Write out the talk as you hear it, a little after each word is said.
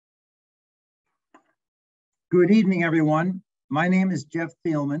Good evening, everyone. My name is Jeff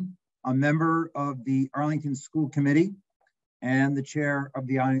Thielman, a member of the Arlington School Committee and the chair of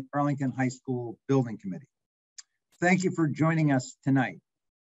the Arlington High School Building Committee. Thank you for joining us tonight.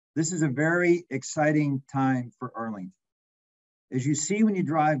 This is a very exciting time for Arlington. As you see when you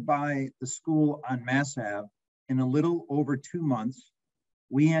drive by the school on Mass Ave, in a little over 2 months,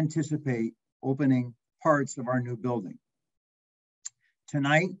 we anticipate opening parts of our new building.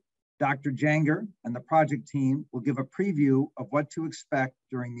 Tonight, Dr. Janger and the project team will give a preview of what to expect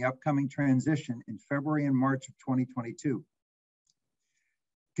during the upcoming transition in February and March of 2022.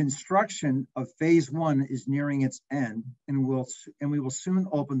 Construction of phase 1 is nearing its end, and we will soon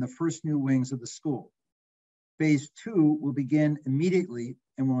open the first new wings of the school. Phase 2 will begin immediately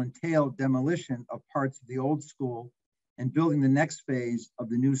and will entail demolition of parts of the old school and building the next phase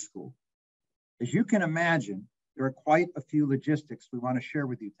of the new school. As you can imagine, there are quite a few logistics we want to share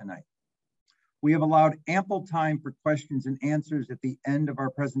with you tonight. We have allowed ample time for questions and answers at the end of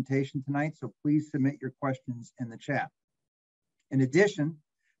our presentation tonight, so please submit your questions in the chat. In addition,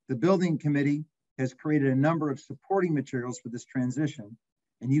 the Building Committee has created a number of supporting materials for this transition,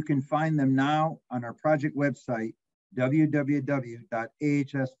 and you can find them now on our project website,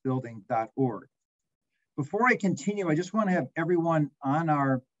 www.ahsbuilding.org. Before I continue, I just want to have everyone on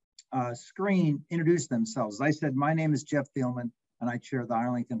our screen introduce themselves. As I said, my name is Jeff Thielman, and I chair the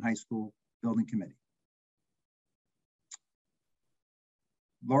Arlington High School Building Committee.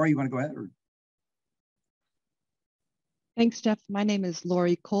 Laura, you want to go ahead? Or? Thanks, Jeff. My name is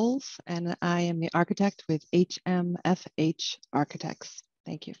Lori Coles, and I am the architect with HMFH Architects.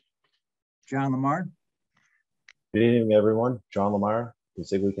 Thank you. John Lamar. Good evening, everyone. John Lamar, the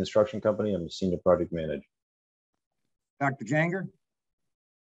Zigley Construction Company. I'm the Senior Project Manager. Dr. Janger.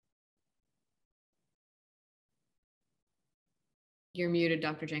 You're muted,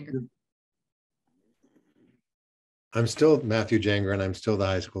 Dr. Janger. I'm still Matthew Janger, and I'm still the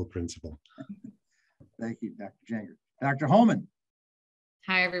high school principal. Thank you, Dr. Janger. Dr. Holman.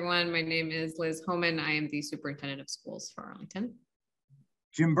 Hi, everyone. My name is Liz Homan. I am the superintendent of schools for Arlington.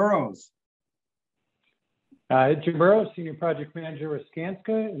 Jim Burrows. Jim Burrows, Senior Project Manager with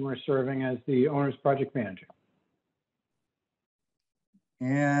Skanska, and we're serving as the owner's project manager.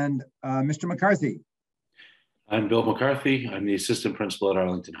 And Mr. McCarthy. I'm Bill McCarthy. I'm the assistant principal at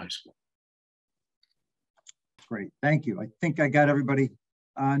Arlington High School. Great, thank you. I think I got everybody.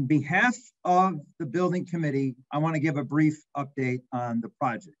 On behalf of the Building Committee, I want to give a brief update on the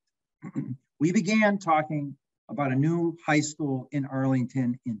project. We began talking about a new high school in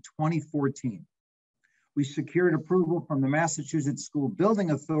Arlington in 2014. We secured approval from the Massachusetts School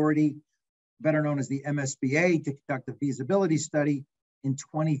Building Authority, better known as the MSBA, to conduct a feasibility study in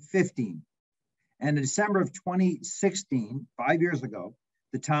 2015. And in December of 2016, 5 years ago,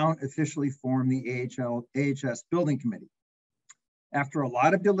 the town officially formed the AHS Building Committee. After a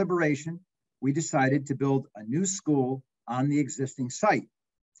lot of deliberation, we decided to build a new school on the existing site.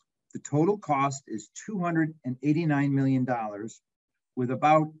 The total cost is $289 million, with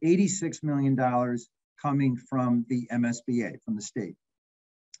about $86 million coming from the MSBA, from the state.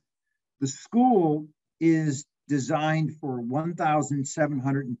 The school is designed for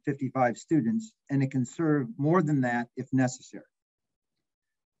 1,755 students, and it can serve more than that if necessary.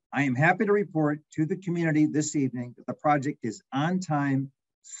 I am happy to report to the community this evening that the project is on time,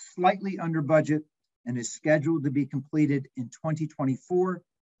 slightly under budget, and is scheduled to be completed in 2024,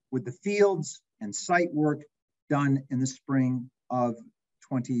 with the fields and site work done in the spring of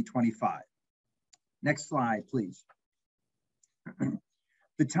 2025. Next slide, please.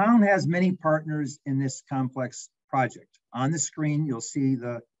 The town has many partners in this complex project. On the screen, you'll see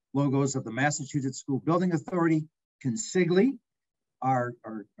the logos of the Massachusetts School Building Authority, Consigli, our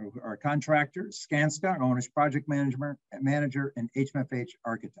contractor, Skanska, our owner's project manager, and HMFH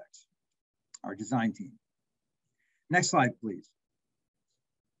Architects, our design team. Next slide, please.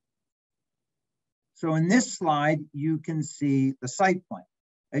 So in this slide, you can see the site plan.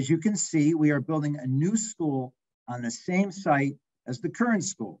 As you can see, we are building a new school on the same site as the current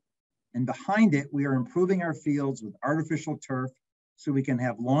school. And behind it, we are improving our fields with artificial turf so we can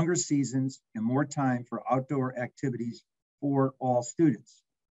have longer seasons and more time for outdoor activities for all students.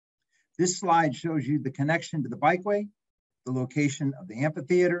 This slide shows you the connection to the bikeway, the location of the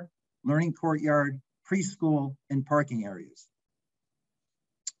amphitheater, learning courtyard, preschool, and parking areas.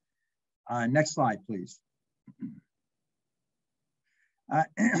 Next slide, please.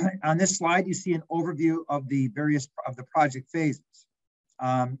 On this slide, you see an overview of the project phases.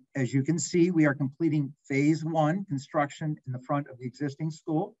 As you can see, we are completing phase 1 construction in the front of the existing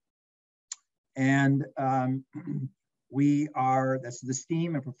school. And that's the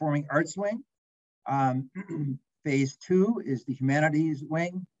STEAM and Performing Arts Wing. Phase 2 is the humanities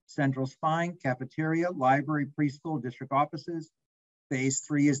wing, central spine, cafeteria, library, preschool, district offices. Phase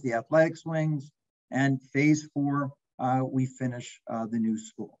 3 is the athletics wings. And phase 4, we finish the new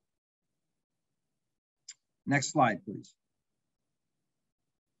school. Next slide, please.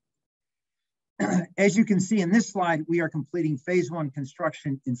 As you can see in this slide, we are completing phase 1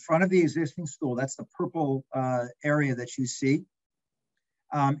 construction in front of the existing school. That's the purple area that you see.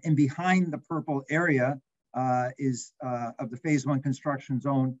 And behind the purple area is of the phase 1 construction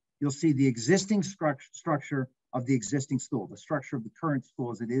zone, you'll see the existing structure of the existing school, the structure of the current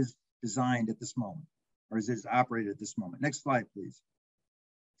school as it is designed at this moment, or as it is operated at this moment. Next slide, please.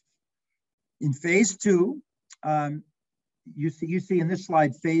 In phase 2, you see in this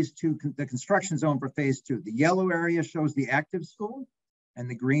slide, phase 2, the construction zone for phase 2. The yellow area shows the active school, and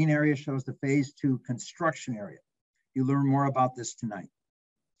the green area shows the phase 2 construction area. You'll learn more about this tonight.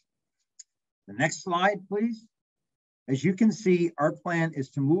 The next slide, please. As you can see, our plan is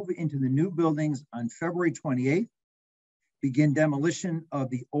to move into the new buildings on February 28th, begin demolition of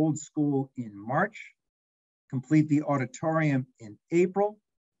the old school in March, complete the auditorium in April,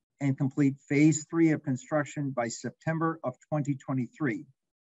 and complete phase 3 of construction by September of 2023.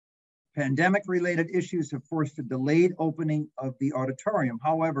 Pandemic-related issues have forced a delayed opening of the auditorium.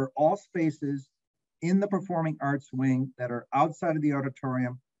 However, all spaces in the performing arts wing that are outside of the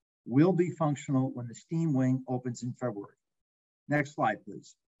auditorium will be functional when the STEAM wing opens in February. Next slide,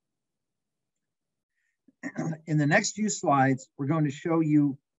 please. In the next few slides, we're going to show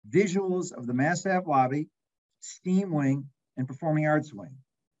you visuals of the Mass Ave lobby, STEAM wing, and performing arts wing.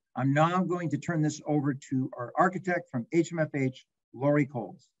 I'm now going to turn this over to our architect from HMFH, Lori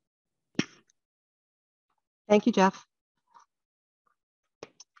Coles. Thank you, Jeff.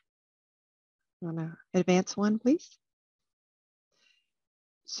 Want to advance one, please?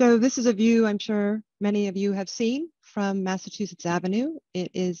 So this is a view I'm sure many of you have seen from Massachusetts Avenue.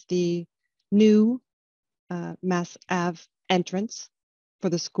 It is the new Mass Ave entrance for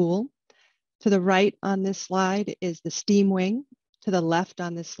the school. To the right on this slide is the STEAM wing. To the left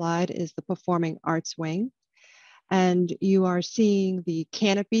on this slide is the performing arts wing. And you are seeing the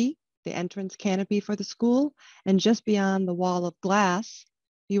canopy, the entrance canopy for the school. And just beyond the wall of glass,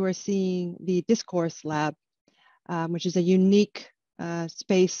 you are seeing the discourse lab, which is a unique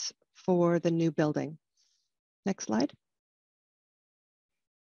space for the new building. Next slide.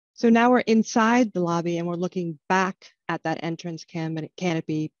 So now we're inside the lobby and we're looking back at that entrance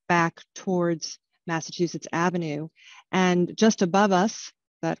canopy back towards Massachusetts Avenue. And just above us,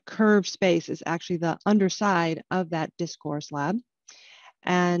 that curved space is actually the underside of that discourse lab.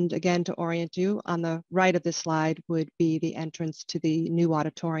 And again, to orient you, on the right of this slide would be the entrance to the new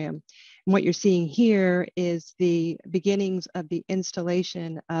auditorium. And what you're seeing here is the beginnings of the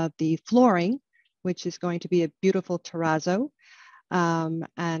installation of the flooring, which is going to be a beautiful terrazzo.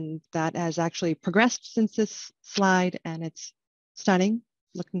 And that has actually progressed since this slide, and it's stunning.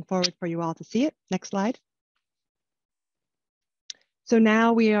 Looking forward for you all to see it. Next slide. So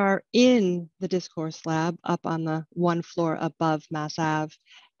now we are in the discourse lab up on the one floor above Mass Ave.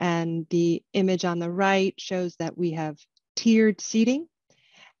 And the image on the right shows that we have tiered seating,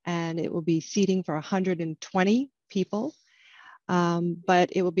 and it will be seating for 120 people. But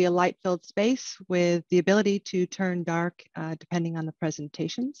it will be a light-filled space with the ability to turn dark depending on the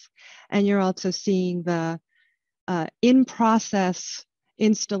presentations. And you're also seeing the in-process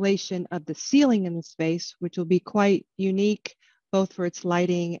installation of the ceiling in the space, which will be quite unique, both for its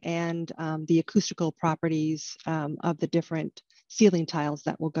lighting and the acoustical properties of the different ceiling tiles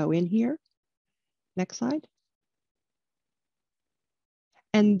that will go in here. Next slide.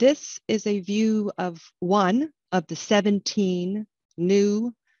 And this is a view of one of the 17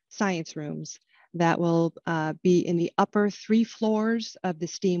 new science rooms that will be in the upper 3 floors of the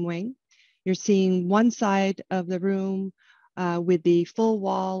STEAM wing. You're seeing one side of the room with the full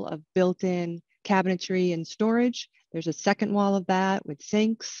wall of built-in cabinetry and storage. There's a second wall of that with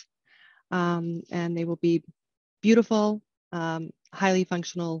sinks, and they will be beautiful, highly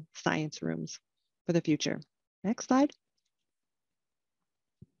functional science rooms for the future. Next slide.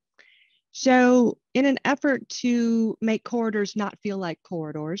 So in an effort to make corridors not feel like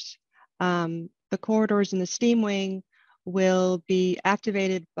corridors, the corridors in the STEAM wing will be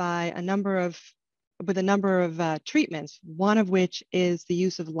activated by a number of treatments, one of which is the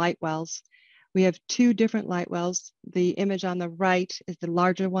use of light wells. We have 2 different light wells. The image on the right is the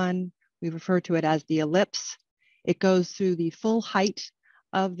larger one. We refer to it as the ellipse. It goes through the full height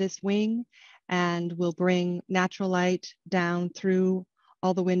of this wing and will bring natural light down through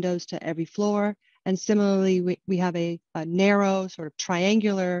all the windows to every floor. And similarly, we have a narrow sort of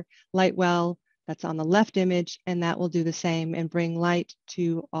triangular light well that's on the left image, and that will do the same and bring light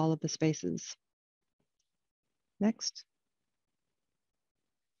to all of the spaces. Next.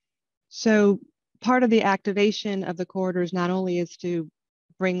 So part of the activation of the corridors not only is to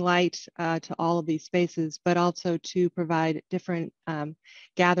bring light to all of these spaces, but also to provide different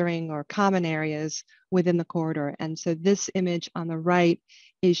gathering or common areas within the corridor. And so this image on the right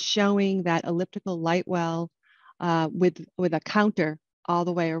is showing that elliptical light well with a counter all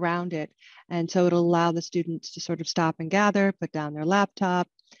the way around it. And so it'll allow the students to sort of stop and gather, put down their laptop,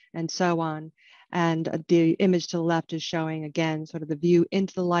 and so on. And the image to the left is showing, again, sort of the view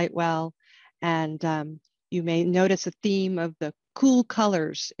into the light well. And you may notice a theme of the cool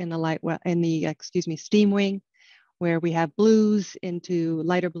colors in the light well, in the, steam wing, where we have blues into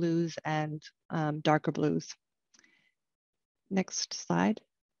lighter blues and darker blues. Next slide.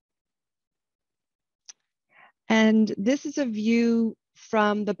 And this is a view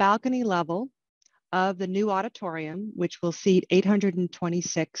from the balcony level of the new auditorium, which will seat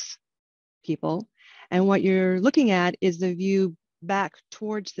 826 people. And what you're looking at is the view back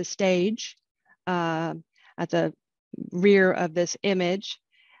towards the stage at the rear of this image.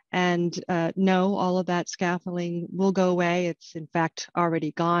 And no, all of that scaffolding will go away. It's in fact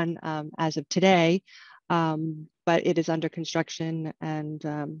already gone as of today, but it is under construction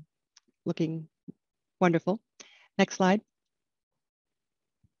and looking wonderful. Next slide.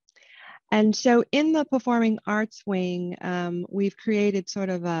 And so in the performing arts wing, we've created sort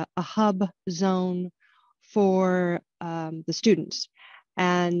of a hub zone for the students.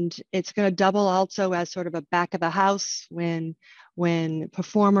 And it's going to double also as sort of a back of the house when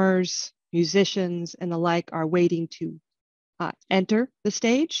performers, musicians, and the like are waiting to enter the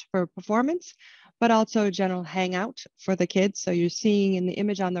stage for performance, but also a general hangout for the kids. So you're seeing in the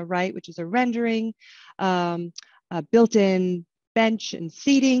image on the right, which is a rendering, a built-in bench and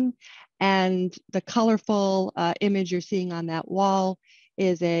seating, and the colorful image you're seeing on that wall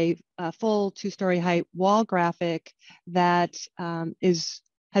is a full 2-story height wall graphic that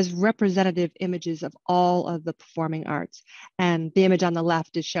has representative images of all of the performing arts. And the image on the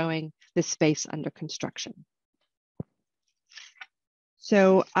left is showing this space under construction.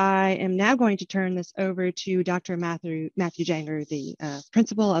 So I am now going to turn this over to Dr. Matthew Janger, the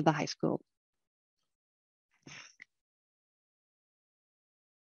principal of the high school.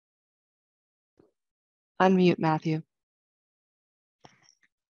 Unmute, Matthew.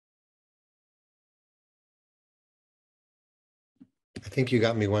 I think you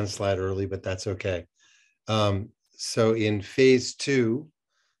got me one slide early, but that's okay. So in phase 2,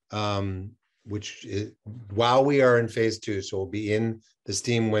 while we are in phase 2, so we'll be in the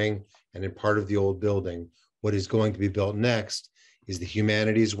STEAM wing and in part of the old building, what is going to be built next is the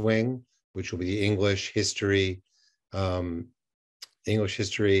humanities wing, which will be English, history, world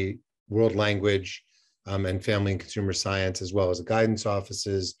language, and family and consumer science, as well as the guidance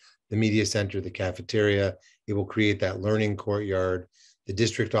offices, the media center, the cafeteria. It will create that learning courtyard. The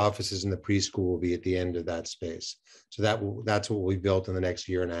district offices and the preschool will be at the end of that space. So that's what we built in the next 1.5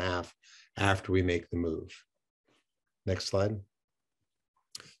 years after we make the move. Next slide.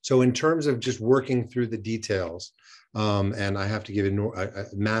 So in terms of just working through the details, and I have to give a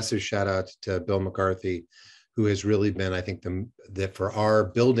massive shout out to Bill McCarthy, who has really been, I think, that for our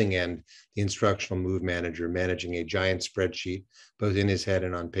building end, the instructional move manager, managing a giant spreadsheet, both in his head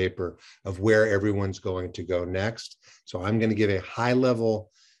and on paper, of where everyone's going to go next. So I'm going to give a high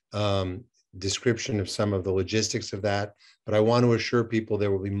level description of some of the logistics of that, but I want to assure people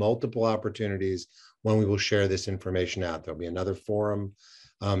there will be multiple opportunities when we will share this information out. There'll be another forum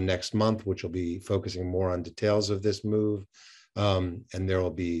next month, which will be focusing more on details of this move. And there will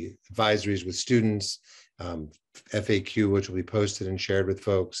be advisories with students, FAQ, which will be posted and shared with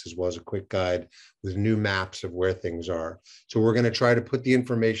folks, as well as a quick guide with new maps of where things are. So we're going to try to put the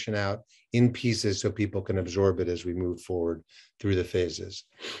information out in pieces so people can absorb it as we move forward through the phases.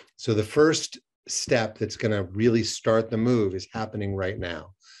 So the first step that's going to really start the move is happening right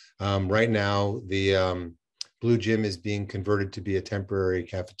now. Right now, the Blue Gym is being converted to be a temporary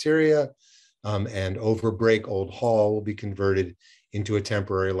cafeteria, and over break, Old Hall will be converted into a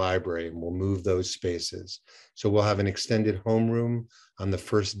temporary library, and we'll move those spaces. So we'll have an extended homeroom on the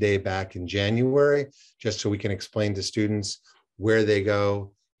first day back in January, just so we can explain to students where they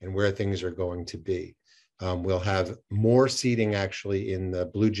go and where things are going to be. We'll have more seating actually in the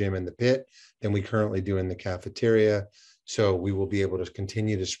Blue Gym and the pit than we currently do in the cafeteria. So we will be able to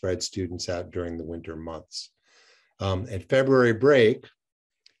continue to spread students out during the winter months. At February break,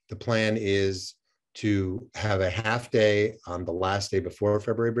 the plan is to have a half day on the last day before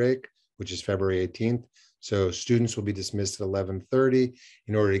February break, which is February 18th. So students will be dismissed at 11:30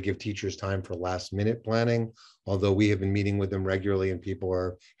 in order to give teachers time for last minute planning, although we have been meeting with them regularly and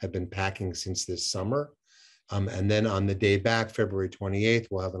people have been packing since this summer. And then on the day back, February 28th,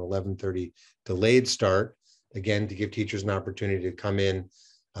 we'll have an 11:30 delayed start, again, to give teachers an opportunity to come in,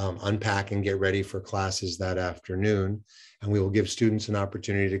 unpack and get ready for classes that afternoon. And we will give students an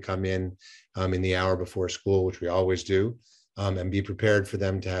opportunity to come in the hour before school, which we always do, and be prepared for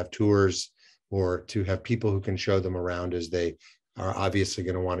them to have tours or to have people who can show them around, as they are obviously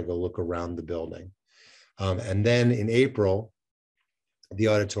going to want to go look around the building. And then in April, the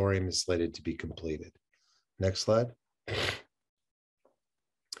auditorium is slated to be completed. Next slide.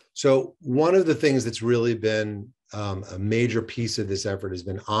 So one of the things that's really been a major piece of this effort has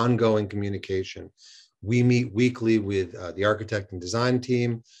been ongoing communication. We meet weekly with the architect and design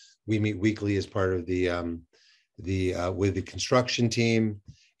team. We meet weekly as part of with the construction team.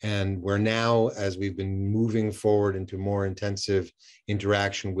 And we're now, as we've been moving forward into more intensive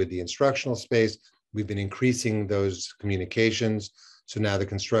interaction with the instructional space, we've been increasing those communications. So now the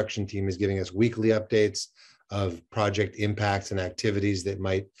construction team is giving us weekly updates of project impacts and activities that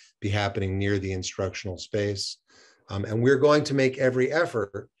might be happening near the instructional space. And we're going to make every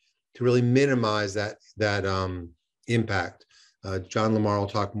effort to really minimize that impact. John Lamar will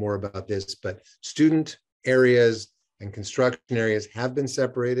talk more about this, but student areas and construction areas have been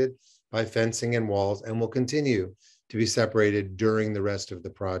separated by fencing and walls and will continue to be separated during the rest of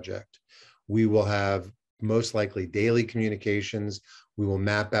the project. We will have most likely daily communications. We will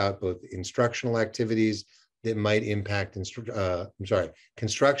map out both instructional activities that might impact,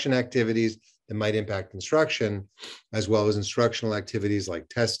 construction activities that might impact instruction, as well as instructional activities like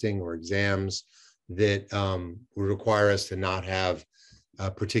testing or exams that would require us to not have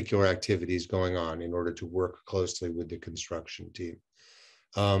particular activities going on in order to work closely with the construction team.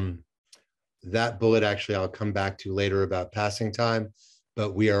 That bullet, actually, I'll come back to later about passing time,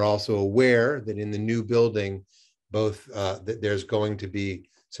 but we are also aware that in the new building, that there's going to be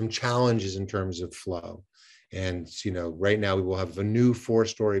some challenges in terms of flow. And, right now we will have a new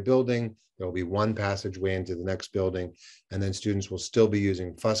 4-story building. There will be one passageway into the next building, and then students will still be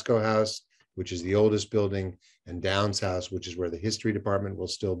using Fusco House, which is the oldest building, and Downs House, which is where the history department will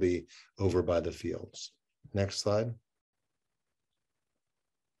still be over by the fields. Next slide.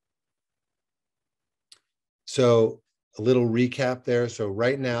 So a little recap there. So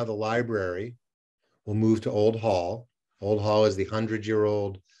right now the library will move to Old Hall. Old Hall is the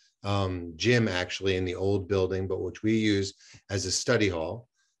 100-year-old gym, actually, in the old building, but which we use as a study hall.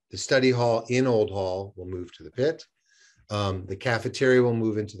 The study hall in Old Hall will move to the pit. The cafeteria will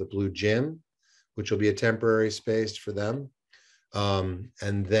move into the blue gym, which will be a temporary space for them.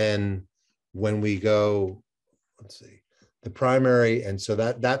 And then when we go, let's see, the primary, and so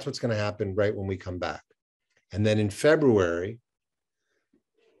that's what's going to happen right when we come back. And then in February,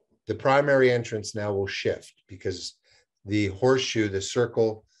 the primary entrance now will shift because the horseshoe, the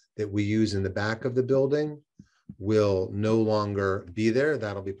circle that we use in the back of the building, will no longer be there.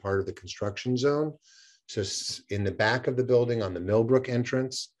 That'll be part of the construction zone. So in the back of the building on the Millbrook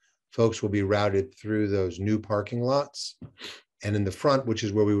entrance, folks will be routed through those new parking lots. And in the front, which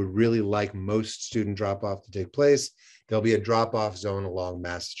is where we would really like most student drop-off to take place, there'll be a drop-off zone along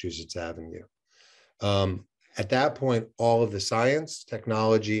Massachusetts Avenue. At that point, all of the science,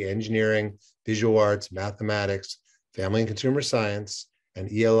 technology, engineering, visual arts, mathematics, family and consumer science, and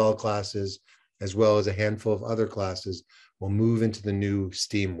ELL classes, as well as a handful of other classes, will move into the new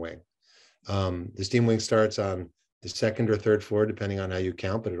STEAM wing. The STEAM wing starts on the 2nd or 3rd floor, depending on how you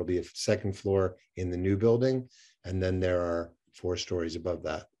count, but it'll be a 2nd floor in the new building. And then there are 4 stories above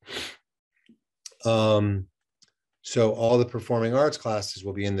that. So all the performing arts classes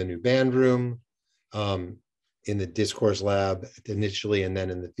will be in the new band room, in the discourse lab initially, and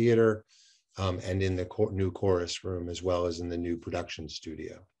then in the theater, and in the new chorus room, as well as in the new production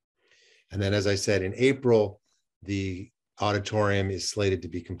studio. And then, as I said, in April, the auditorium is slated to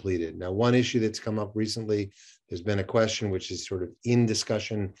be completed. Now, one issue that's come up recently, there's been a question which is sort of in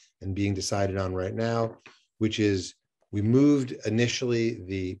discussion and being decided on right now, which is we moved initially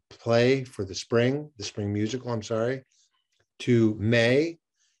the play for the spring musical, to May,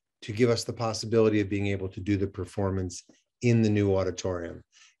 to give us the possibility of being able to do the performance in the new auditorium.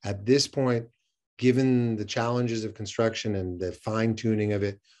 At this point, given the challenges of construction and the fine tuning of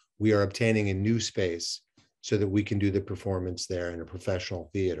it, we are obtaining a new space so that we can do the performance there in a professional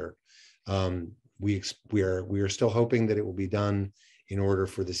theater. We are still hoping that it will be done in order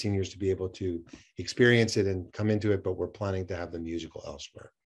for the seniors to be able to experience it and come into it, but we're planning to have the musical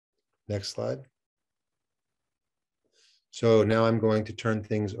elsewhere. Next slide. So now I'm going to turn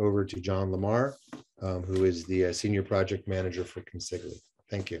things over to John Lamar, who is the Senior Project Manager for Consigli.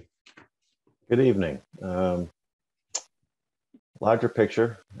 Thank you. Good evening. Larger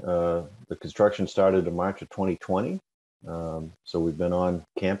picture, the construction started in March of 2020. So we've been on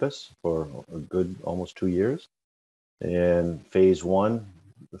campus for a good almost 2 years. And phase one,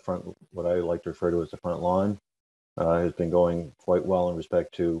 the front, what I like to refer to as the front lawn, has been going quite well in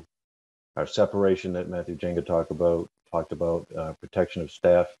respect to our separation that Matthew Jenga talked about, protection of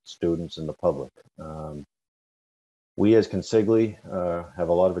staff, students, and the public. We as Consigli have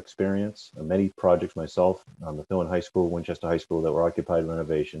a lot of experience, many projects myself, Methuen High School, Winchester High School that were occupied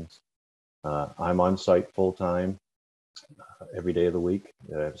renovations. I'm on site full time every day of the week.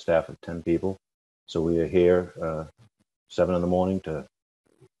 I have a staff of 10 people. So we are here 7 in the morning to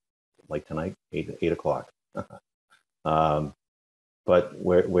like tonight, 8 o'clock. But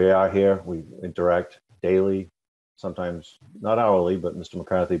we are here, we interact daily, sometimes not hourly, but Mr.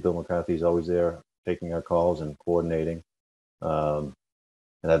 McCarthy, Bill McCarthy is always there taking our calls and coordinating. And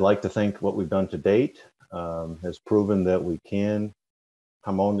I'd like to think what we've done to date has proven that we can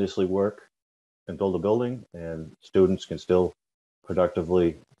harmoniously work and build a building and students can still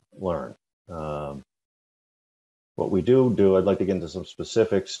productively learn. What we do, I'd like to get into some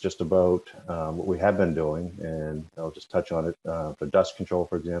specifics just about what we have been doing, and I'll just touch on it. For dust control,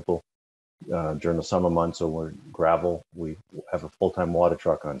 for example, during the summer months over gravel, we have a full-time water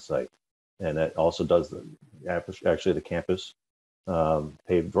truck on site. And that also does actually the campus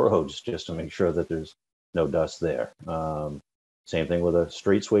paved roads just to make sure that there's no dust there. Same thing with a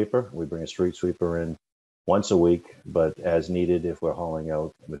street sweeper. We bring a street sweeper in once a week, but as needed if we're hauling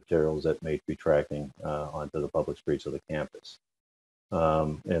out materials that may be tracking onto the public streets of the campus.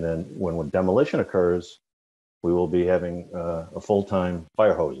 And then when demolition occurs, we will be having a full-time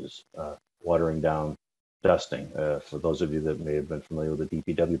fire hoses watering down dusting. For those of you that may have been familiar with the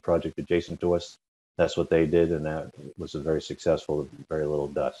DPW project adjacent to us, that's what they did, and that was a very successful, very little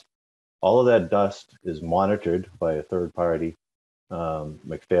dust. All of that dust is monitored by a third party,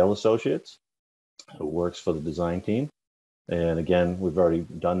 McPhail Associates, who works for the design team. And again, we've already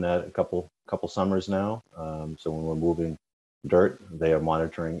done that a couple summers now. So when we're moving dirt, they are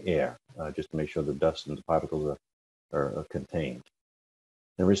monitoring air just to make sure the dust and the particles are contained.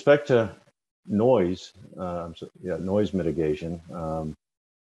 In respect to noise, noise mitigation,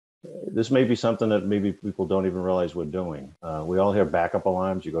 this may be something that maybe people don't even realize we're doing. We all hear backup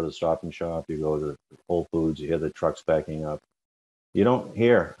alarms. You go to the Stop and Shop, you go to Whole Foods, you hear the trucks backing up. You don't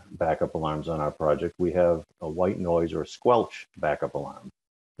hear backup alarms on our project. We have a white noise or a squelch backup alarm.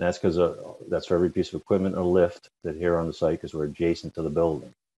 And that's because that's for every piece of equipment or lift that here on the site because we're adjacent to the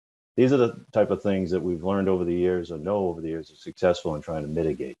building. These are the type of things that we've learned over the years or know over the years are successful in trying to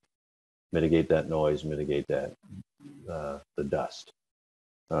mitigate that noise, mitigate that the dust.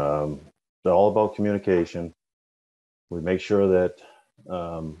 It's all about communication. We make sure that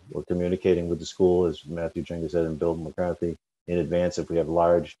we're communicating with the school, as Matthew Jenga said, and Bill McCarthy, in advance if we have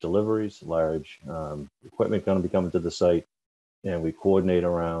large deliveries, large equipment going to be coming to the site, and we coordinate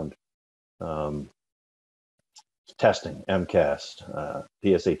around testing, MCAS,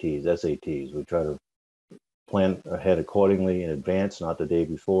 PSATs, SATs. We try to plan ahead accordingly in advance, not the day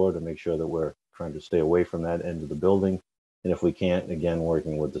before, to make sure that we're trying to stay away from that end of the building. And if we can't, again,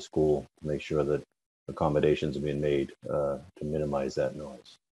 working with the school to make sure that accommodations are being made to minimize that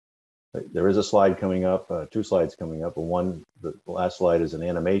noise. There is a slide coming up, 2 slides coming up. The last slide is an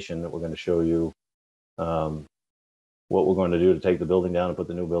animation that we're going to show you what we're going to do to take the building down and put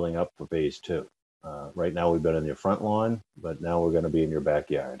the new building up for phase 2. Right now we've been in your front lawn, but now we're going to be in your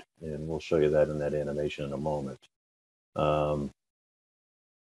backyard, and we'll show you that in that animation in a moment.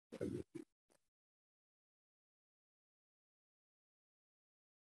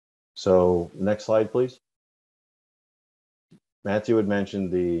 So next slide, please. Matthew had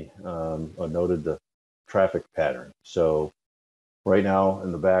mentioned or noted the traffic pattern. So right now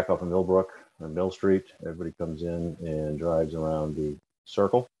in the back off of Millbrook and Mill Street, everybody comes in and drives around the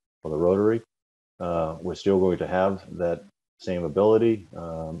circle or the rotary. We're still going to have that same ability.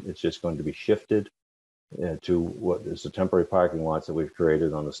 It's just going to be shifted to what is the temporary parking lots that we've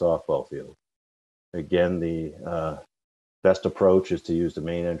created on the softball field. Again, the best approach is to use the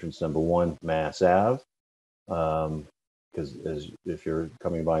main entrance, number 1, Mass Ave. Because if you're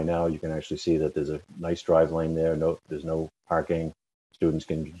coming by now, you can actually see that there's a nice drive lane there. There's no parking. Students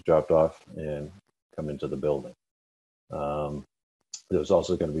can be dropped off and come into the building. There's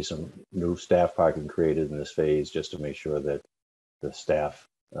also going to be some new staff parking created in this phase just to make sure that the staff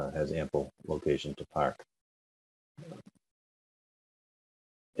has ample location to park.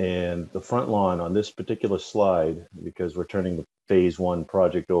 And the front lawn on this particular slide, because we're turning the phase 1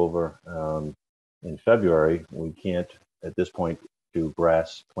 project over in February, we can't at this point do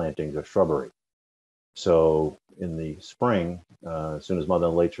grass plantings or shrubbery. So in the spring, as soon as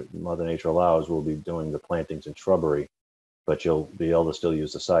Mother Nature allows, we'll be doing the plantings and shrubbery, but you'll be able to still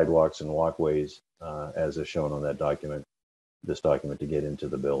use the sidewalks and walkways as is shown on that document, this document, to get into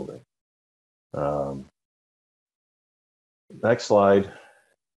the building. Next slide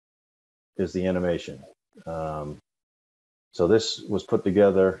is the animation. So this was put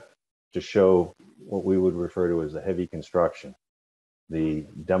together to show what we would refer to as the heavy construction, the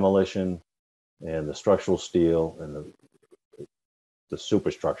demolition and the structural steel and the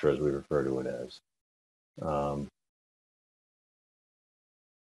superstructure, as we refer to it as.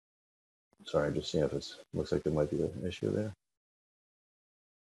 Sorry, just seeing if it looks like there might be an issue there.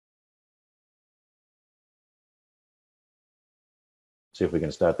 See if we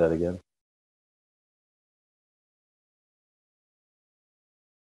can start that again.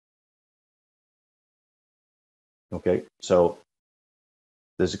 Okay, so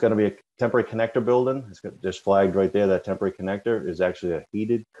there's going to be a temporary connector building. It's just flagged right there. That temporary connector is actually a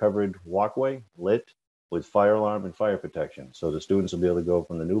heated, covered walkway, lit with fire alarm and fire protection. So the students will be able to go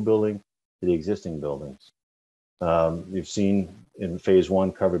from the new building to the existing buildings. You've seen in phase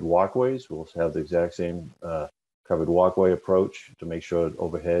 1 covered walkways. We'll have the exact same covered walkway approach to make sure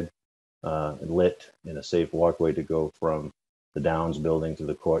overhead and lit in a safe walkway to go from the Downs building to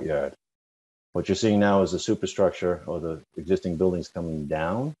the courtyard. What you're seeing now is the superstructure or the existing buildings coming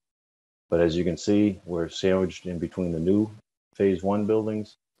down. But as you can see, we're sandwiched in between the new phase 1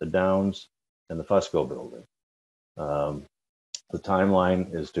 buildings, the Downs, and the Fusco building. The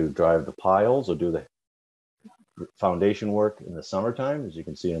timeline is to drive the piles or do the foundation work in the summertime. As you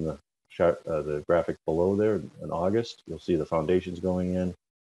can see in the chart, the graphic below there, in August, you'll see the foundations going in.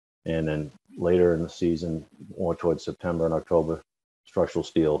 And then later in the season, more towards September and October, structural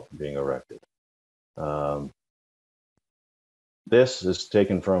steel being erected. This is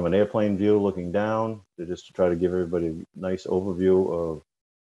taken from an airplane view looking down, just to try to give everybody a nice overview of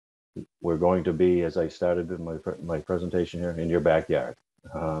we're going to be, as I started in my presentation here, in your backyard.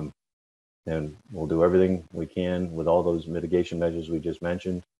 And we'll do everything we can with all those mitigation measures we just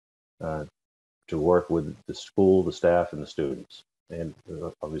mentioned to work with the school, the staff, and the students, and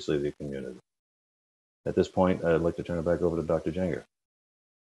obviously the community. At this point, I'd like to turn it back over to Dr. Jenger.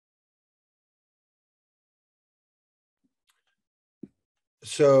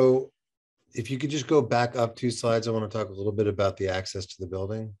 So if you could just go back up 2 slides, I want to talk a little bit about the access to the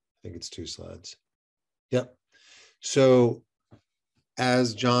building. I think it's 2 slides. Yep. So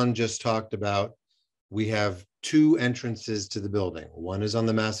as John just talked about, we have 2 entrances to the building. One is on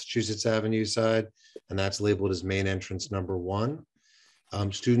the Massachusetts Avenue side, and that's labeled as main entrance number 1.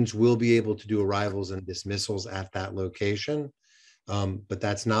 Students will be able to do arrivals and dismissals at that location, but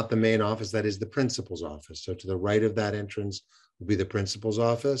that's not the main office. That is the principal's office. So to the right of that entrance will be the principal's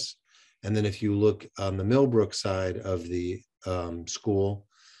office. And then if you look on the Millbrook side of the school,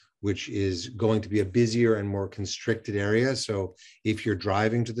 which is going to be a busier and more constricted area. So if you're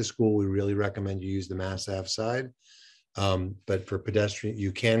driving to the school, we really recommend you use the Mass Ave side. But for pedestrian,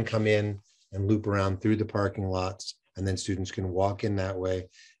 you can come in and loop around through the parking lots, and then students can walk in that way,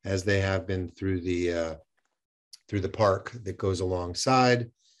 as they have been through the park that goes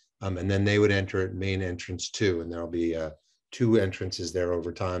alongside. And then they would enter at main entrance 2, and there'll be 2 entrances there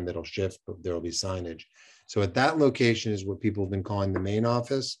over time that'll shift, but there'll be signage. So at that location is what people have been calling the main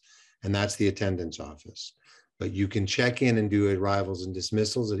office, and that's the attendance office. But you can check in and do arrivals and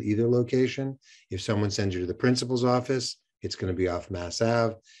dismissals at either location. If someone sends you to the principal's office, it's going to be off Mass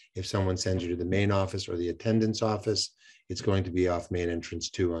Ave. If someone sends you to the main office or the attendance office, it's going to be off main entrance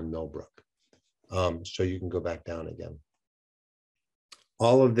 2 on Millbrook. So you can go back down again.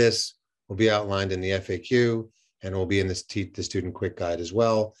 All of this will be outlined in the FAQ, and will be in the student quick guide as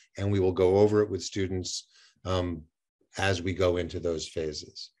well. And we will go over it with students as we go into those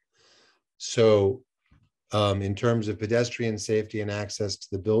phases. So in terms of pedestrian safety and access to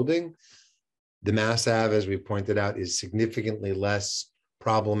the building, the Mass Ave, as we pointed out, is significantly less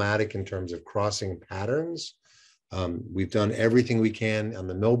problematic in terms of crossing patterns. We've done everything we can on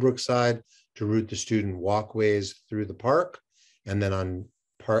the Millbrook side to route the student walkways through the park, and then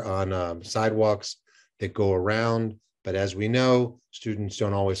on sidewalks that go around. But as we know, students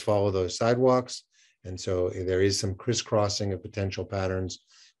don't always follow those sidewalks. And so there is some crisscrossing of potential patterns,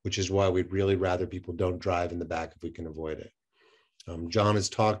 which is why we'd really rather people don't drive in the back if we can avoid it. John has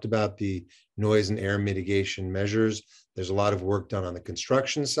talked about the noise and air mitigation measures. There's a lot of work done on the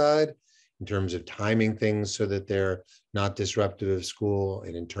construction side. in terms of timing things so that they're not disruptive of school,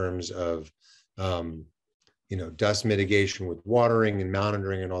 and in terms of dust mitigation with watering and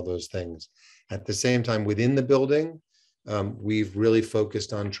monitoring and all those things. At the same time, within the building, we've really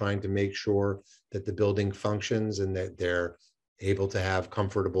focused on trying to make sure that the building functions and that they're able to have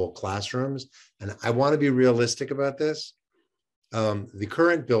comfortable classrooms. And I want to be realistic about this. The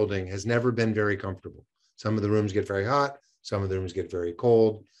current building has never been very comfortable. Some of the rooms get very hot, some of the rooms get very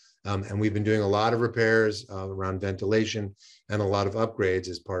cold. And we've been doing a lot of repairs around ventilation and a lot of upgrades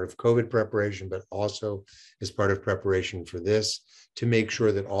as part of COVID preparation, but also as part of preparation for this, to make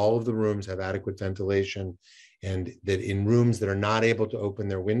sure that all of the rooms have adequate ventilation, and that in rooms that are not able to open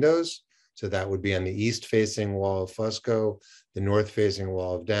their windows, so that would be on the east-facing wall of Fusco, the north-facing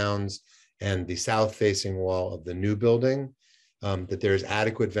wall of Downs, and the south-facing wall of the new building, that there's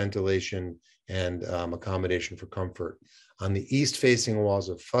adequate ventilation and accommodation for comfort. On the east-facing walls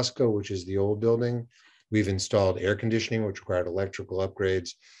of Fusco, which is the old building, we've installed air conditioning, which required electrical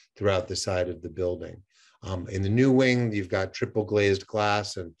upgrades throughout the side of the building. In the new wing, you've got triple glazed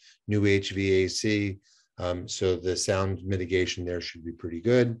glass and new HVAC, so the sound mitigation there should be pretty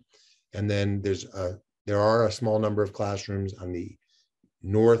good. And then there are a small number of classrooms on the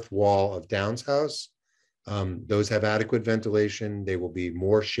north wall of Downs House. Those have adequate ventilation. They will be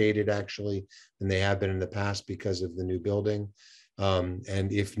more shaded actually than they have been in the past because of the new building.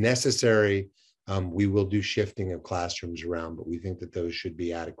 And if necessary, we will do shifting of classrooms around, but we think that those should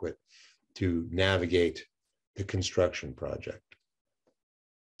be adequate to navigate the construction project.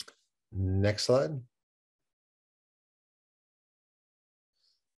 Next slide.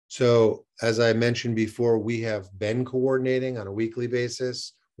 So as I mentioned before, we have been coordinating on a weekly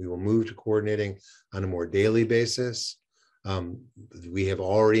basis. We will move to coordinating on a more daily basis. We have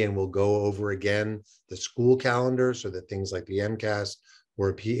already, and will go over again, the school calendar, so that things like the MCAS or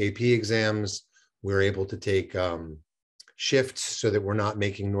AP exams, we're able to take shifts so that we're not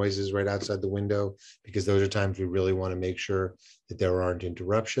making noises right outside the window, because those are times we really want to make sure that there aren't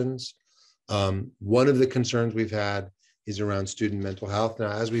interruptions. One of the concerns we've had is around student mental health.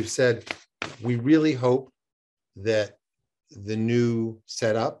 Now, as we've said, we really hope that the new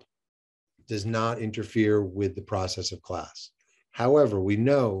setup does not interfere with the process of class. However, we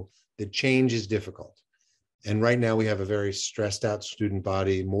know that change is difficult. And right now we have a very stressed out student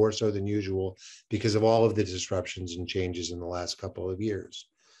body, more so than usual, because of all of the disruptions and changes in the last couple of years.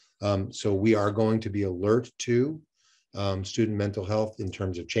 So we are going to be alert to student mental health in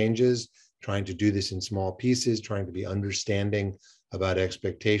terms of changes, trying to do this in small pieces, trying to be understanding about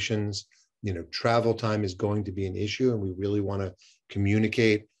expectations. Travel time is going to be an issue, and we really want to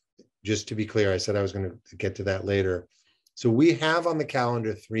communicate. Just to be clear, I said I was going to get to that later. So we have on the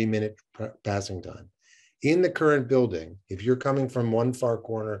calendar 3-minute passing time. In the current building, if you're coming from one far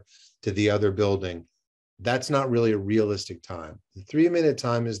corner to the other building, that's not really a realistic time. The 3-minute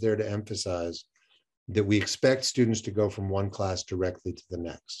time is there to emphasize that we expect students to go from one class directly to the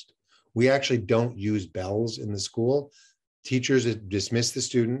next. We actually don't use bells in the school. Teachers dismiss the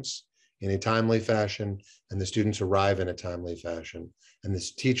students in a timely fashion, and the students arrive in a timely fashion. And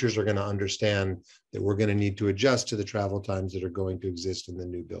the teachers are going to understand that we're going to need to adjust to the travel times that are going to exist in the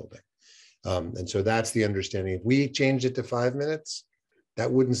new building. And so that's the understanding. If we changed it to 5 minutes,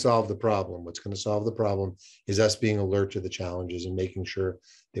 that wouldn't solve the problem. What's going to solve the problem is us being alert to the challenges and making sure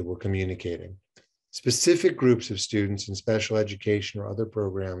that we're communicating. Specific groups of students in special education or other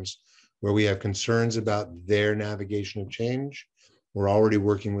programs where we have concerns about their navigation of change, we're already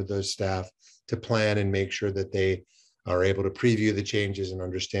working with those staff to plan and make sure that they are able to preview the changes and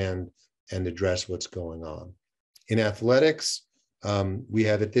understand and address what's going on. In athletics, we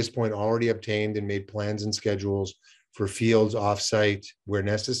have at this point already obtained and made plans and schedules for fields offsite where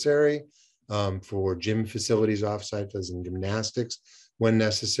necessary, for gym facilities offsite, as in gymnastics when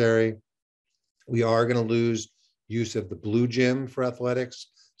necessary. We are going to lose use of the blue gym for athletics,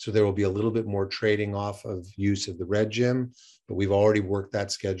 so there will be a little bit more trading off of use of the red gym, but we've already worked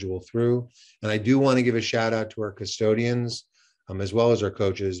that schedule through. And I do want to give a shout out to our custodians, as well as our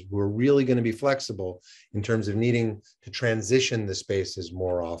coaches, who are really going to be flexible in terms of needing to transition the spaces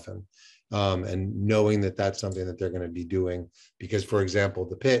more often, and knowing that that's something that they're going to be doing. Because, for example,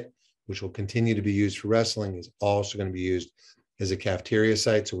 the pit, which will continue to be used for wrestling, is also going to be used as a cafeteria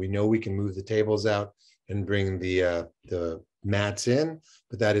site. So we know we can move the tables out and bring the mats in,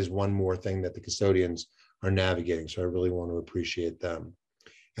 but that is one more thing that the custodians are navigating. So I really want to appreciate them.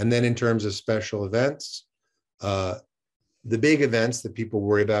 And then in terms of special events, the big events that people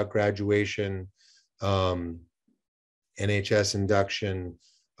worry about, graduation, NHS induction,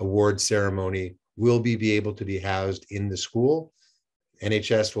 award ceremony, will be able to be housed in the school.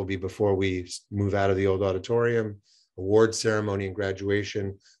 NHS will be before we move out of the old auditorium. Award ceremony and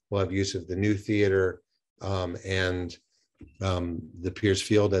graduation will have use of the new theater and the Pierce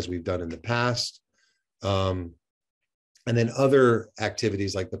Field as we've done in the past. And then other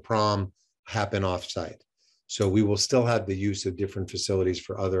activities like the prom happen off-site. So we will still have the use of different facilities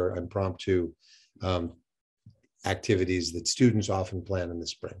for other impromptu activities that students often plan in the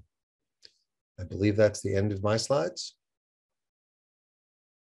spring. I believe that's the end of my slides.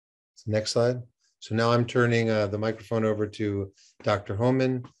 Next slide. So now I'm turning the microphone over to Dr.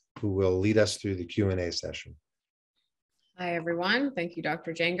 Homan, who will lead us through the Q&A session. Hi, everyone. Thank you,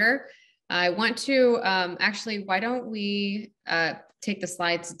 Dr. Janger. I want to actually, why don't we take the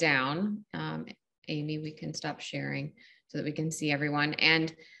slides down? Amy, we can stop sharing so that we can see everyone.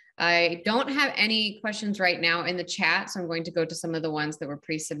 And I don't have any questions right now in the chat, so I'm going to go to some of the ones that were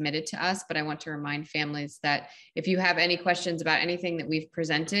pre-submitted to us, but I want to remind families that if you have any questions about anything that we've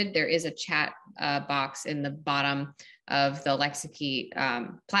presented, there is a chat box in the bottom of the Lexikey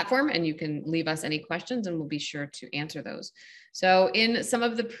platform, and you can leave us any questions and we'll be sure to answer those. So in some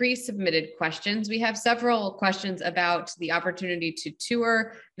of the pre-submitted questions, we have several questions about the opportunity to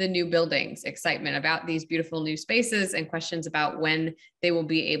tour the new buildings, excitement about these beautiful new spaces, and questions about when they will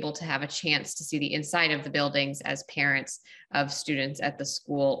be able to have a chance to see the inside of the buildings as parents of students at the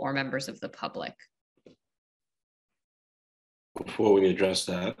school or members of the public. Before we address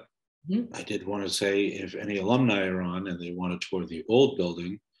that, I did want to say if any alumni are on and they want to tour the old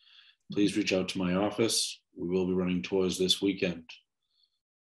building, please reach out to my office. We will be running tours this weekend.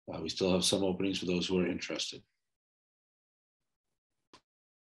 We still have some openings for those who are interested.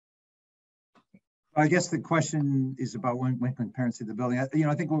 I guess the question is about when can parents see the building.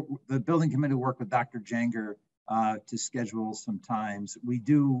 I think the building committee will work with Dr. Janger to schedule some times. We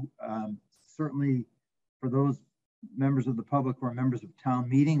do certainly, for those members of the public who are members of town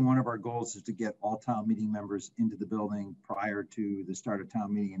meeting, one of our goals is to get all town meeting members into the building prior to the start of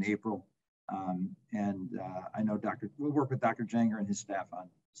town meeting in April. I know we'll work with Dr. Janger and his staff on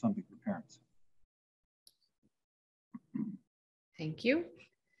something for parents. Thank you.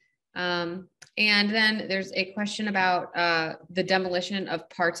 And then there's a question about the demolition of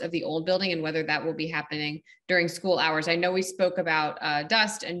parts of the old building and whether that will be happening during school hours. I know we spoke about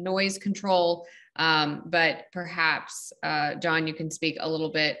dust and noise control, but perhaps, John, you can speak a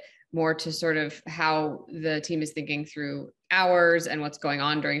little bit more to sort of how the team is thinking through hours and what's going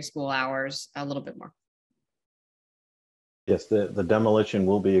on during school hours a little bit more. Yes, the demolition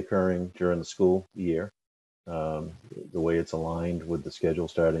will be occurring during the school year. The way it's aligned with the schedule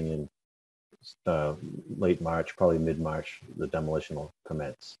starting in late March, probably mid-March, the demolition will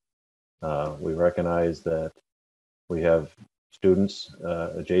commence. We recognize that we have students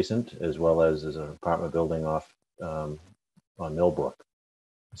adjacent, as well as an apartment building off on Millbrook.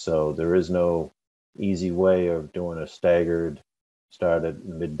 So there is no easy way of doing a staggered start at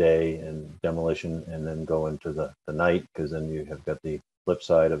midday and demolition and then go into the night, because then you have got the flip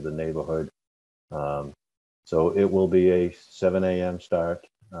side of the neighborhood. So it will be a 7 a.m. start,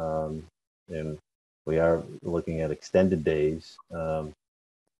 and we are looking at extended days, but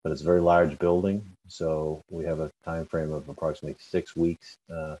it's a very large building, so we have a time frame of approximately 6 weeks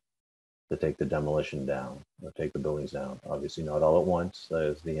to take the demolition down, or take the buildings down. Obviously not all at once,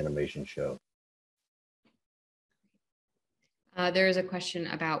 as the animation show. There is a question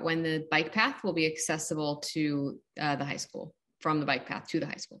about when the bike path will be accessible to the high school, from the bike path to the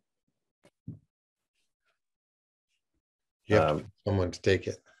high school. You have someone to take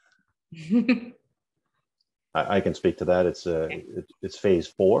it. I can speak to that. It's phase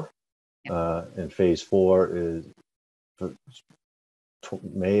 4, and phase 4 is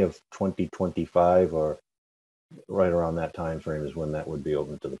May of 2025, or right around that time frame is when that would be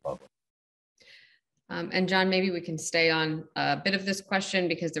open to the public. And John, maybe we can stay on a bit of this question,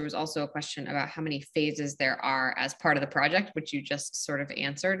 because there was also a question about how many phases there are as part of the project, which you just sort of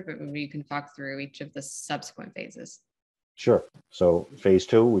answered, but maybe you can talk through each of the subsequent phases. Sure. So phase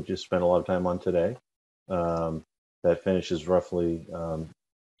 2, we just spent a lot of time on today. That finishes roughly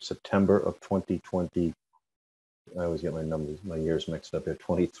September of 2020. I always get my years mixed up here,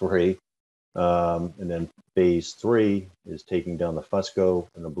 23. And then phase 3 is taking down the Fusco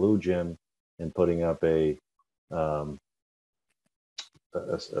and the Blue Gym and putting up a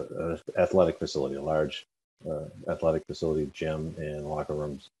athletic facility, a large athletic facility, gym and locker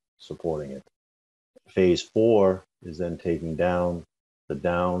rooms supporting it. Phase 4 is then taking down the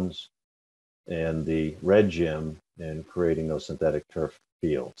Downs and the Red Gym and creating those synthetic turf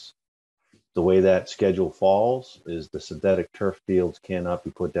fields. The way that schedule falls is the synthetic turf fields cannot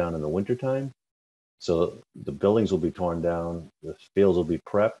be put down in the wintertime. So the buildings will be torn down, the fields will be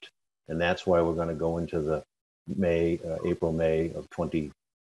prepped, and that's why we're going to go into the April, May of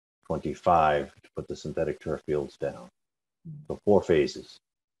 2025 to put the synthetic turf fields down. So 4 phases.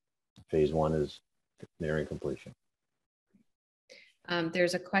 Phase 1 is nearing completion.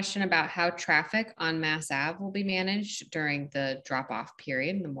 There's a question about how traffic on Mass Ave will be managed during the drop-off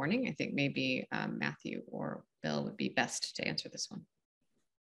period in the morning. I think maybe Matthew or Bill would be best to answer this one.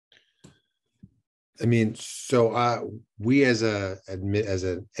 I mean, so we as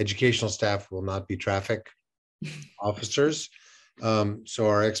an educational staff will not be traffic officers. So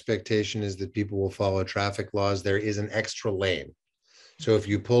our expectation is that people will follow traffic laws. There is an extra lane. So if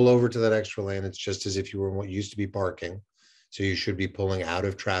you pull over to that extra lane, it's just as if you were in what used to be parking. So you should be pulling out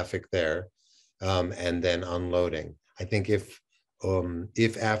of traffic there and then unloading. I think if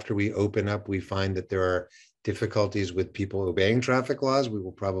after we open up, we find that there are difficulties with people obeying traffic laws, we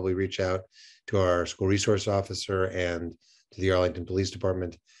will probably reach out to our school resource officer and to the Arlington Police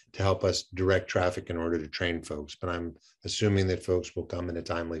Department to help us direct traffic in order to train folks. But I'm assuming that folks will come in a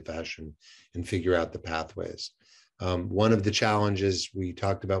timely fashion and figure out the pathways. One of the challenges we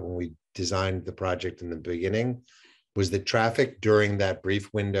talked about when we designed the project in the beginning was that traffic during that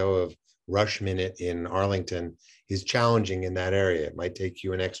brief window of rush minute in Arlington is challenging in that area. It might take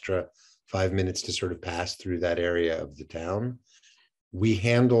you an extra 5 minutes to sort of pass through that area of the town. We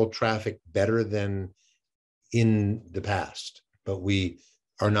handle traffic better than in the past, but we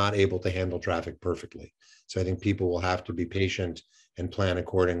are not able to handle traffic perfectly. So I think people will have to be patient and plan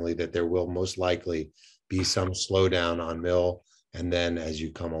accordingly, that there will most likely be some slowdown on Mill and then as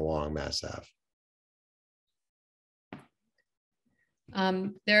you come along Mass Ave.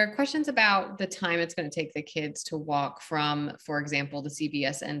 There are questions about the time it's going to take the kids to walk from, for example, the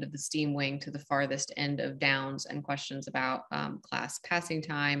CBS end of the STEAM wing to the farthest end of Downs, and questions about class passing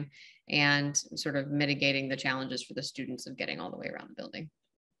time and sort of mitigating the challenges for the students of getting all the way around the building.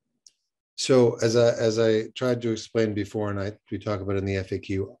 So as I tried to explain before, and we talk about in the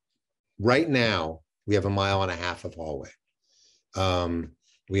FAQ, right now we have 1.5 miles of hallway.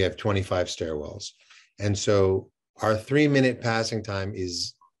 We have 25 stairwells. And so our 3-minute passing time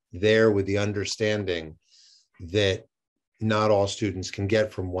is there with the understanding that not all students can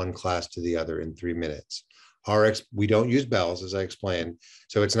get from one class to the other in 3 minutes. We don't use bells, as I explained.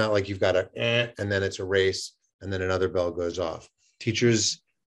 So it's not like you've got and then it's a race and then another bell goes off. Teachers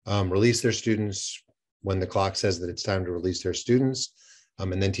release their students when the clock says that it's time to release their students.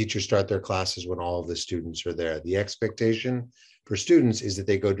 And then teachers start their classes when all of the students are there. The expectation for students is that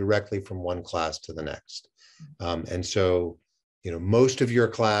they go directly from one class to the next. And so, most of your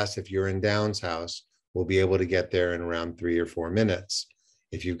class, if you're in Downs House, will be able to get there in around 3 or 4 minutes.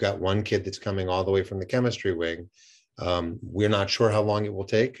 If you've got one kid that's coming all the way from the chemistry wing, we're not sure how long it will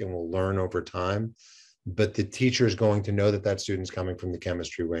take, and we'll learn over time. But the teacher is going to know that that student's coming from the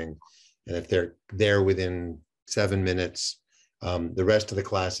chemistry wing. And if they're there within 7 minutes, the rest of the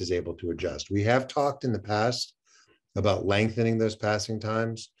class is able to adjust. We have talked in the past about lengthening those passing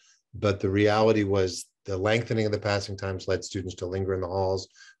times, but the reality was the lengthening of the passing times led students to linger in the halls,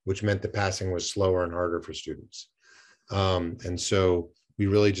 which meant the passing was slower and harder for students. And so we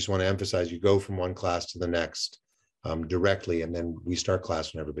really just want to emphasize you go from one class to the next directly, and then we start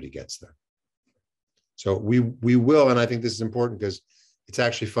class when everybody gets there. So we will, and I think this is important because it's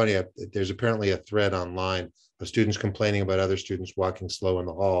actually funny, there's apparently a thread online of students complaining about other students walking slow in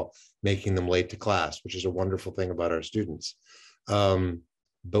the hall, making them late to class, which is a wonderful thing about our students.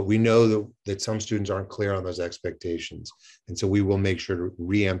 But we know that some students aren't clear on those expectations. And so we will make sure to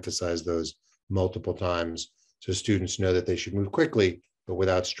re-emphasize those multiple times so students know that they should move quickly, but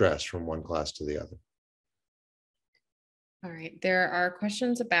without stress from one class to the other. All right, there are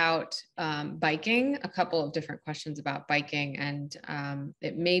questions about biking, a couple of different questions about biking, and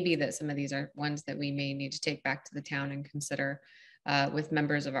it may be that some of these are ones that we may need to take back to the town and consider with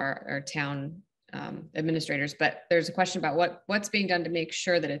members of our town administrators. But there's a question about what's being done to make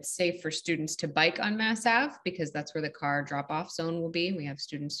sure that it's safe for students to bike on Mass Ave, because that's where the car drop-off zone will be. We have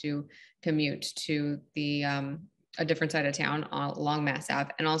students who commute to the a different side of town along Mass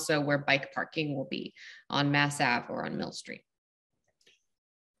Ave, and also where bike parking will be on Mass Ave or on Mill Street.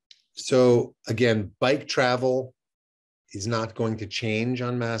 So again, bike travel is not going to change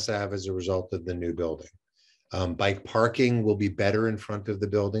on Mass Ave as a result of the new building. Bike parking will be better in front of the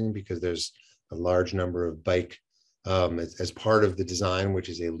building because there's a large number of bike as part of the design, which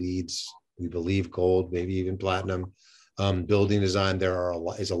is a LEEDs, we believe gold, maybe even platinum building design. There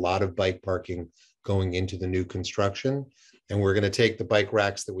is a lot of bike parking going into the new construction. And we're going to take the bike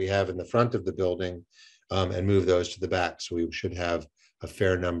racks that we have in the front of the building and move those to the back. So we should have a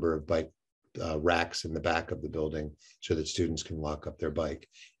fair number of bike racks in the back of the building so that students can lock up their bike.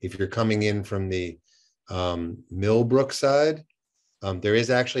 If you're coming in from the Millbrook side, there is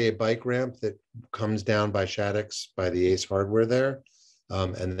actually a bike ramp that comes down by Shattuck's, by the Ace Hardware there.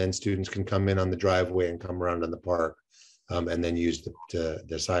 And then students can come in on the driveway and come around in the park, and then use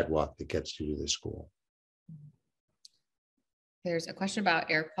the sidewalk that gets you to the school. There's a question about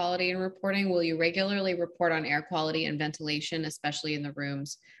air quality and reporting. Will you regularly report on air quality and ventilation, especially in the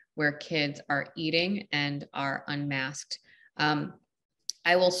rooms where kids are eating and are unmasked?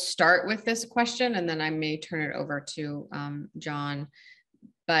 I will start with this question and then I may turn it over to John.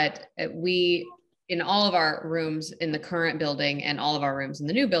 But we, in all of our rooms in the current building and all of our rooms in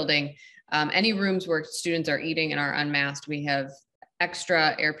the new building, any rooms where students are eating and are unmasked, we have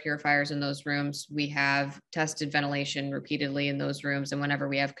extra air purifiers in those rooms. We have tested ventilation repeatedly in those rooms. And whenever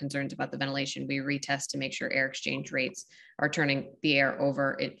we have concerns about the ventilation, we retest to make sure air exchange rates are turning the air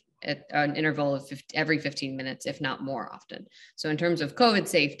over at an interval of every 15 minutes, if not more often. So in terms of COVID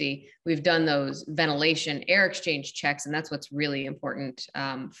safety, we've done those ventilation air exchange checks, and that's what's really important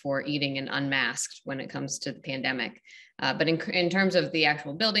for eating and unmasked when it comes to the pandemic. But in terms of the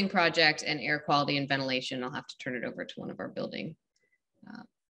actual building project and air quality and ventilation, I'll have to turn it over to one of our building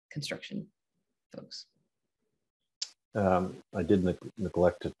construction folks. I did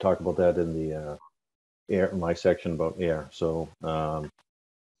neglect to talk about that in the my section about air. So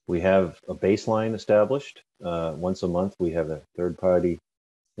we have a baseline established. Once a month, we have a third-party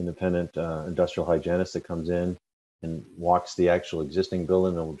independent industrial hygienist that comes in and walks the actual existing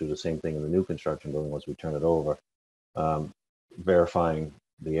building, and we'll do the same thing in the new construction building once we turn it over, verifying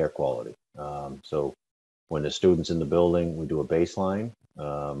the air quality. So when the student's in the building, we do a baseline,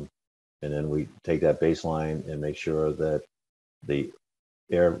 and then we take that baseline and make sure that the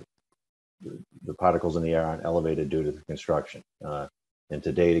particles in the air aren't elevated due to the construction. And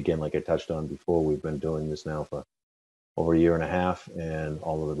to date, again, like I touched on before, we've been doing this now for over 1.5 years, and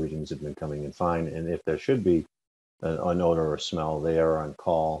all of the readings have been coming in fine. And if there should be an odor or smell, they are on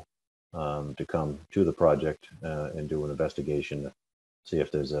call to come to the project and do an investigation to see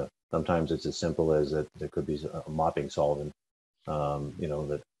if there's sometimes it's as simple as that there could be a mopping solvent,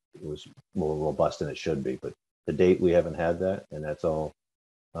 that it was more robust than it should be. But to date, we haven't had that, and that's all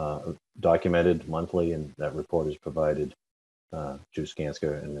documented monthly, and that report is provided to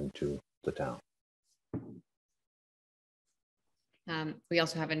Skanska and then to the town. We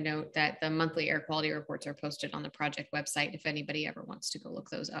also have a note that the monthly air quality reports are posted on the project website if anybody ever wants to go look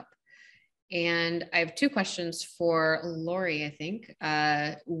those up. And I have 2 questions for Lori, I think.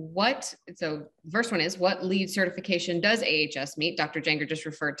 So first one is, what LEED certification does AHS meet? Dr. Jenger just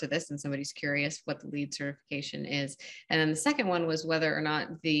referred to this and somebody's curious what the LEED certification is. And then the second one was whether or not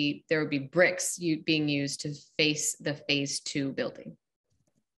there would be bricks being used to face the phase 2 building,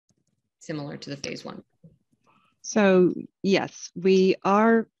 similar to the phase 1. So yes, we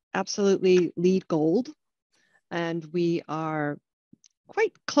are absolutely LEED Gold, and we are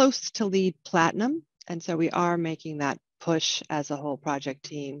quite close to LEED Platinum. And so we are making that push as a whole project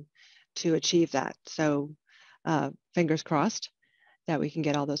team to achieve that. So fingers crossed that we can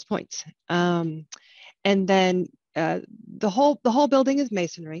get all those points. And then the whole building is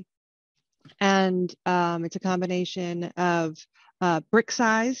masonry, and it's a combination of brick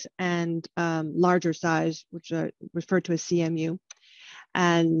size and larger size, which are referred to as CMU.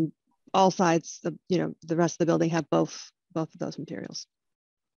 And all sides, the rest of the building have both of those materials.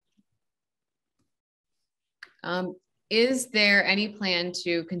 Is there any plan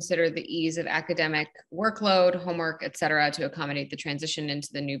to consider the ease of academic workload, homework, et cetera, to accommodate the transition into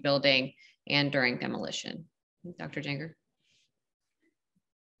the new building and during demolition? Dr. Jenger?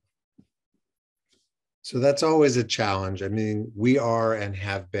 So that's always a challenge. I mean, we are and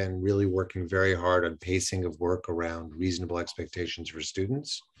have been really working very hard on pacing of work around reasonable expectations for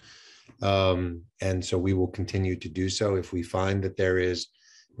students. And so we will continue to do so if we find that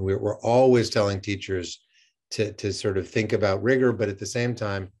we're always telling teachers to sort of think about rigor, but at the same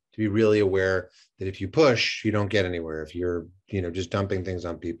time, to be really aware that if you push, you don't get anywhere if you're, just dumping things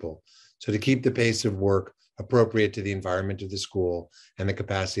on people. So to keep the pace of work appropriate to the environment of the school and the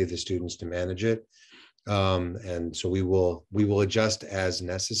capacity of the students to manage it. And so we will adjust as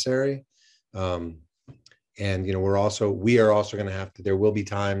necessary. And, we are also going to have to, there will be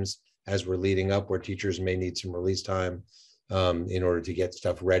times as we're leading up where teachers may need some release time in order to get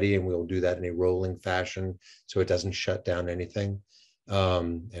stuff ready, and we'll do that in a rolling fashion so it doesn't shut down anything.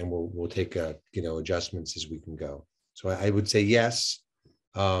 And we'll take adjustments as we can go. So I would say yes,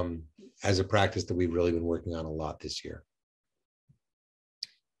 as a practice that we've really been working on a lot this year.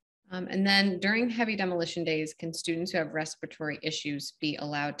 And then during heavy demolition days, can students who have respiratory issues be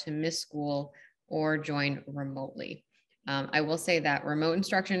allowed to miss school or join remotely? I will say that remote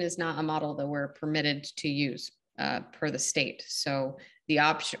instruction is not a model that we're permitted to use per the state. So the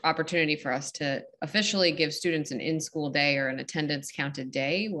opportunity for us to officially give students an in-school day or an attendance counted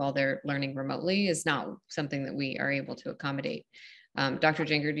day while they're learning remotely is not something that we are able to accommodate. Dr.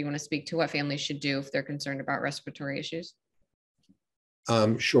 Jenger, do you want to speak to what families should do if they're concerned about respiratory issues?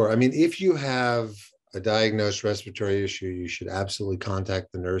 Sure. I mean, if you have a diagnosed respiratory issue, you should absolutely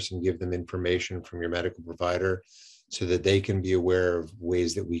contact the nurse and give them information from your medical provider so that they can be aware of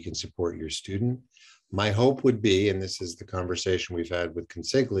ways that we can support your student. My hope would be, and this is the conversation we've had with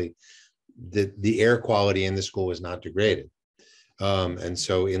Consigli, that the air quality in the school is not degraded. And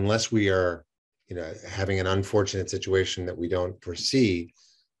so unless we are, having an unfortunate situation that we don't foresee,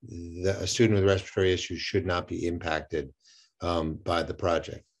 a student with respiratory issues should not be impacted by the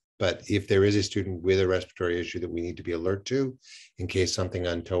project. But if there is a student with a respiratory issue that we need to be alert to, in case something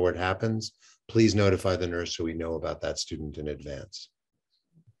untoward happens, please notify the nurse so we know about that student in advance.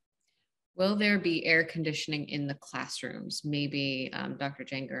 Will there be air conditioning in the classrooms? Maybe Dr.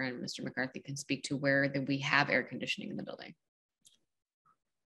 Jenger and Mr. McCarthy can speak to where we have air conditioning in the building.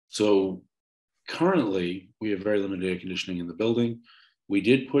 So currently, we have very limited air conditioning in the building. We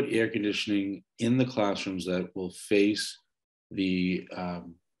did put air conditioning in the classrooms that will face the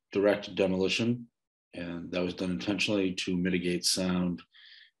direct demolition, and that was done intentionally to mitigate sound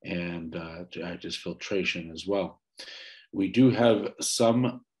and to act as filtration as well. We do have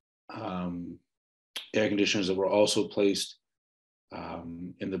some air conditioners that were also placed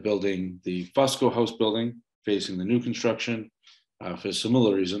in the building, the Fusco House building facing the new construction for a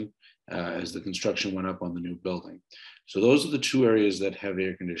similar reason as the construction went up on the new building. So those are the two areas that have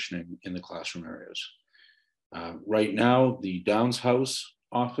air conditioning in the classroom areas. Right now, the Downs House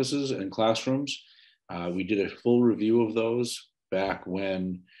offices and classrooms, we did a full review of those back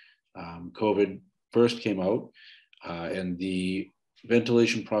when COVID first came out, and the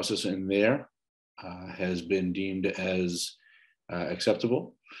ventilation process in there has been deemed as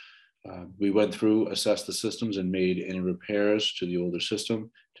acceptable. We went through, assessed the systems, and made any repairs to the older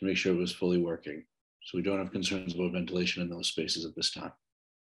system to make sure it was fully working. So we don't have concerns about ventilation in those spaces at this time.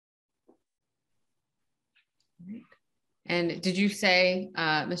 And did you say,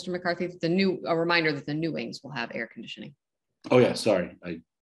 Mr. McCarthy, that a reminder that the new wings will have air conditioning? Oh yeah, sorry, I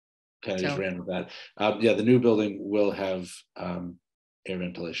kind of just ran with that. Yeah, the new building will have air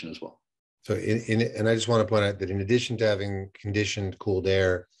ventilation as well. So and I just want to point out that in addition to having conditioned, cooled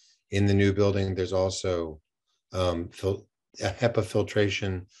air in the new building, there's also HEPA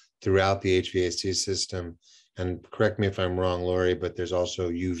filtration throughout the HVAC system. And correct me if I'm wrong, Lori, but there's also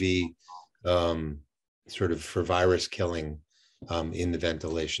UV sort of for virus killing in the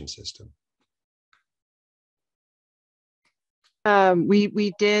ventilation system.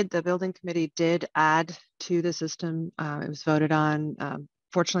 The building committee did add to the system. It was voted on.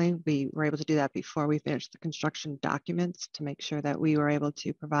 Fortunately, we were able to do that before we finished the construction documents to make sure that we were able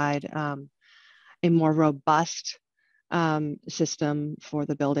to provide a more robust system for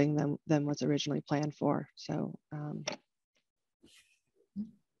the building than was originally planned for. So.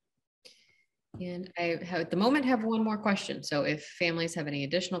 And I at the moment have one more question. So if families have any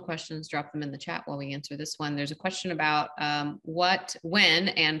additional questions, drop them in the chat while we answer this one. There's a question about when,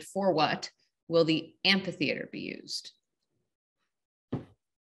 and for what will the amphitheater be used?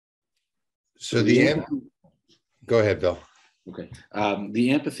 So go ahead, Bill. Okay.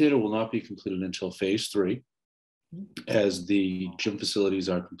 The amphitheater will not be completed until phase 3, as the gym facilities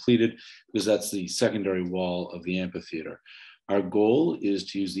are completed, because that's the secondary wall of the amphitheater. Our goal is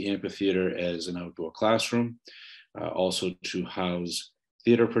to use the amphitheater as an outdoor classroom, also to house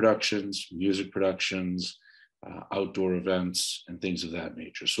theater productions, music productions, outdoor events, and things of that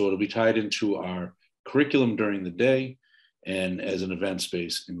nature. So it'll be tied into our curriculum during the day and as an event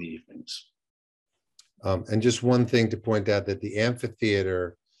space in the evenings. And just one thing to point out, that the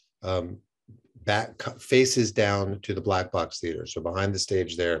amphitheater faces down to the Black Box Theater. So behind the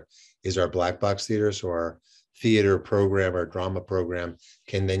stage there is our Black Box Theater. So our theater program, our drama program,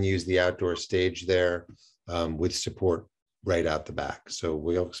 can then use the outdoor stage there with support right out the back. So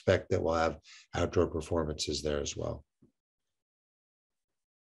we'll expect that we'll have outdoor performances there as well.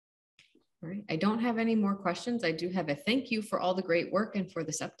 All right, I don't have any more questions. I do have a thank you for all the great work and for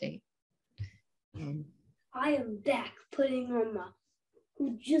this update. I am Dak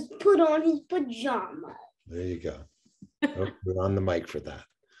who just put on his pajamas. There you go. Oh, we're on the mic for that.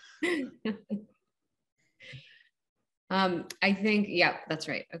 I think, yeah, that's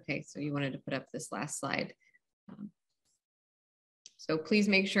right. Okay, so you wanted to put up this last slide. So please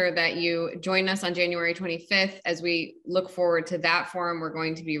make sure that you join us on January 25th. As we look forward to that forum, we're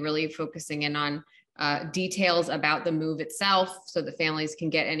going to be really focusing in on details about the move itself so the families can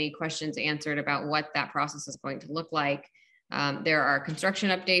get any questions answered about what that process is going to look like. There are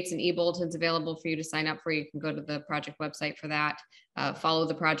construction updates and e-bulletins available for you to sign up for. You can go to the project website for that. Follow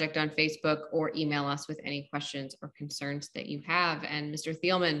the project on Facebook or email us with any questions or concerns that you have. And Mr.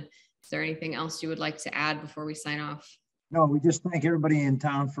 Thielman, is there anything else you would like to add before we sign off? No, we just thank everybody in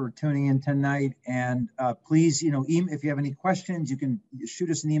town for tuning in tonight. And please, if you have any questions, you can shoot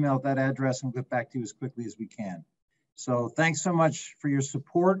us an email at that address and we'll get back to you as quickly as we can. So thanks so much for your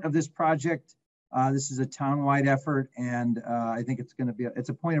support of this project. This is a town-wide effort, and I think it's going to be it's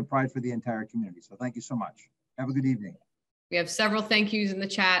a point of pride for the entire community. So thank you so much. Have a good evening. We have several thank yous in the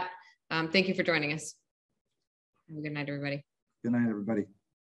chat. Thank you for joining us. Have a good night, everybody. Good night, everybody.